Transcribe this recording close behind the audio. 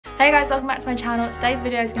Hey guys, welcome back to my channel. Today's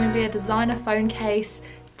video is going to be a designer phone case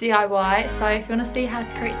DIY, so if you want to see how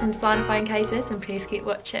to create some designer phone cases, then please keep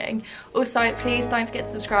watching. Also, please don't forget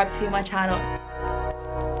to subscribe to my channel.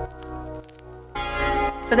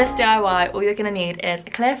 For this DIY, all you're going to need is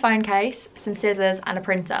a clear phone case, some scissors and a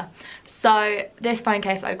printer. So this phone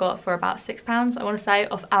case I got for about £6, I want to say,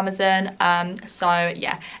 off Amazon. So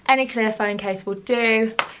yeah, any clear phone case will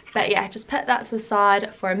do. But yeah, just put that to the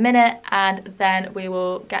side for a minute and then we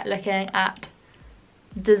will get looking at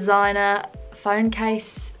designer phone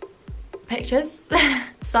case pictures.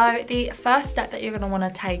 So the first step that you're going to want to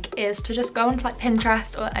take is to just go onto like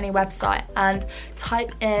Pinterest or any website and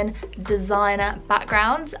type in designer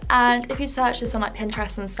backgrounds, and if you search this on like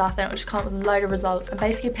Pinterest and stuff, then it'll just come up with a load of results, and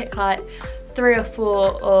basically pick like 3 or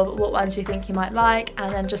 4 of what ones you think you might like and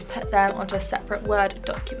then just put them onto a separate Word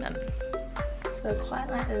document. So quite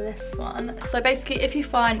like this one. So basically if you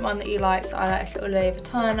find one that you like, so I like this little Louis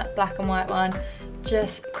Vuitton black and white one,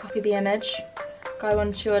 just copy the image, go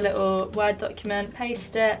onto your little Word document,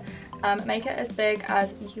 paste it, make it as big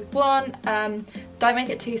as you want. Don't make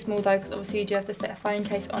it too small though, because obviously you do have to fit a phone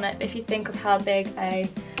case on it. But if you think of how big a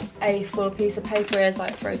A4 piece of paper is,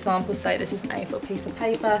 like for example, say this is an A4 piece of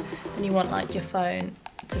paper, then you want like your phone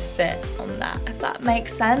to fit on that, if that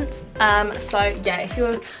makes sense. So yeah, if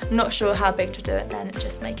you're not sure how big to do it, then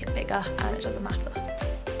just make it bigger and it doesn't matter.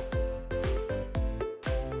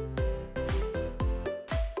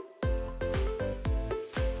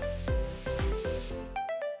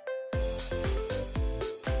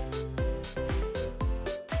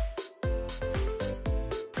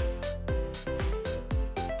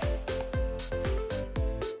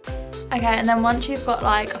 Okay, and then once you've got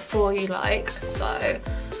like 4 you like, so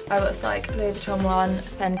I've got this like Louis Vuitton one,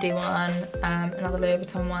 Fendi one, another Louis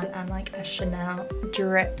Vuitton one, and like a Chanel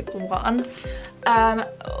drip one.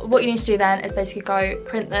 What you need to do then is basically go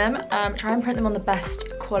print them. Try and print them on the best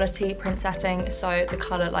quality print setting so the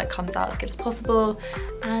colour like comes out as good as possible,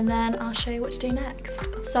 and then I'll show you what to do next.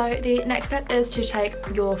 So the next step is to take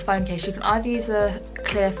your phone case. You can either use a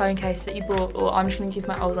clear phone case that you bought, or I'm just going to use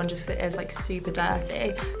my old one just because it is like super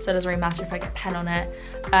dirty, so it doesn't really matter if I get pen on it.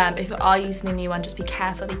 If you are using a new one, just be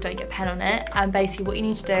careful that you don't get pen on it. And basically what you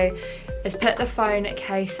need to do is put the phone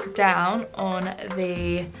case down on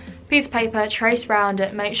the piece of paper, trace around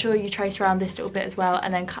it, make sure you trace around this little bit as well,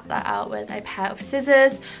 and then cut that out with a pair of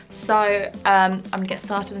scissors. So I'm gonna get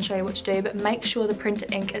started and show you what to do, but make sure the printer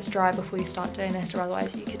ink is dry before you start doing this, or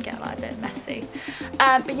otherwise you could get like a bit messy.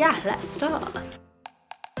 But yeah, let's start.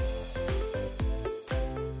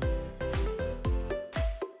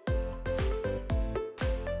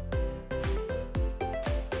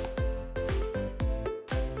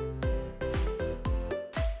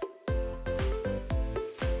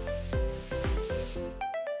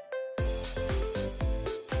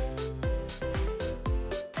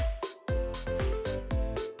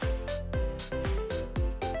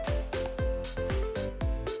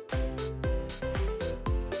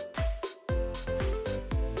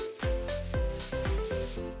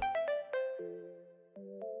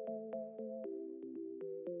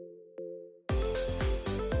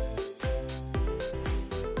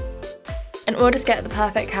 In order to get the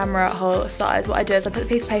perfect camera hole size, what I do is I put the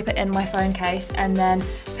piece of paper in my phone case and then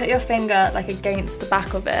put your finger like against the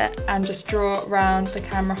back of it and just draw around the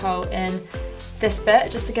camera hole in this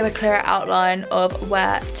bit, just to give a clearer outline of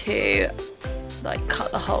where to like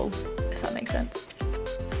cut the hole, if that makes sense.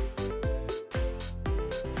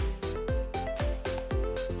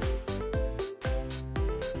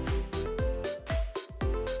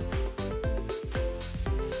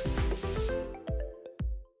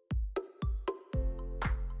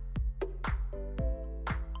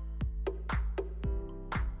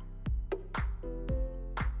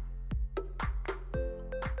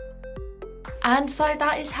 And so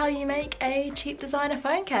that is how you make a cheap designer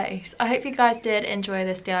phone case. I hope you guys did enjoy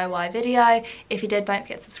this DIY video. If you did, don't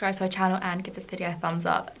forget to subscribe to my channel and give this video a thumbs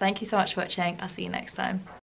up. Thank you so much for watching. I'll see you next time.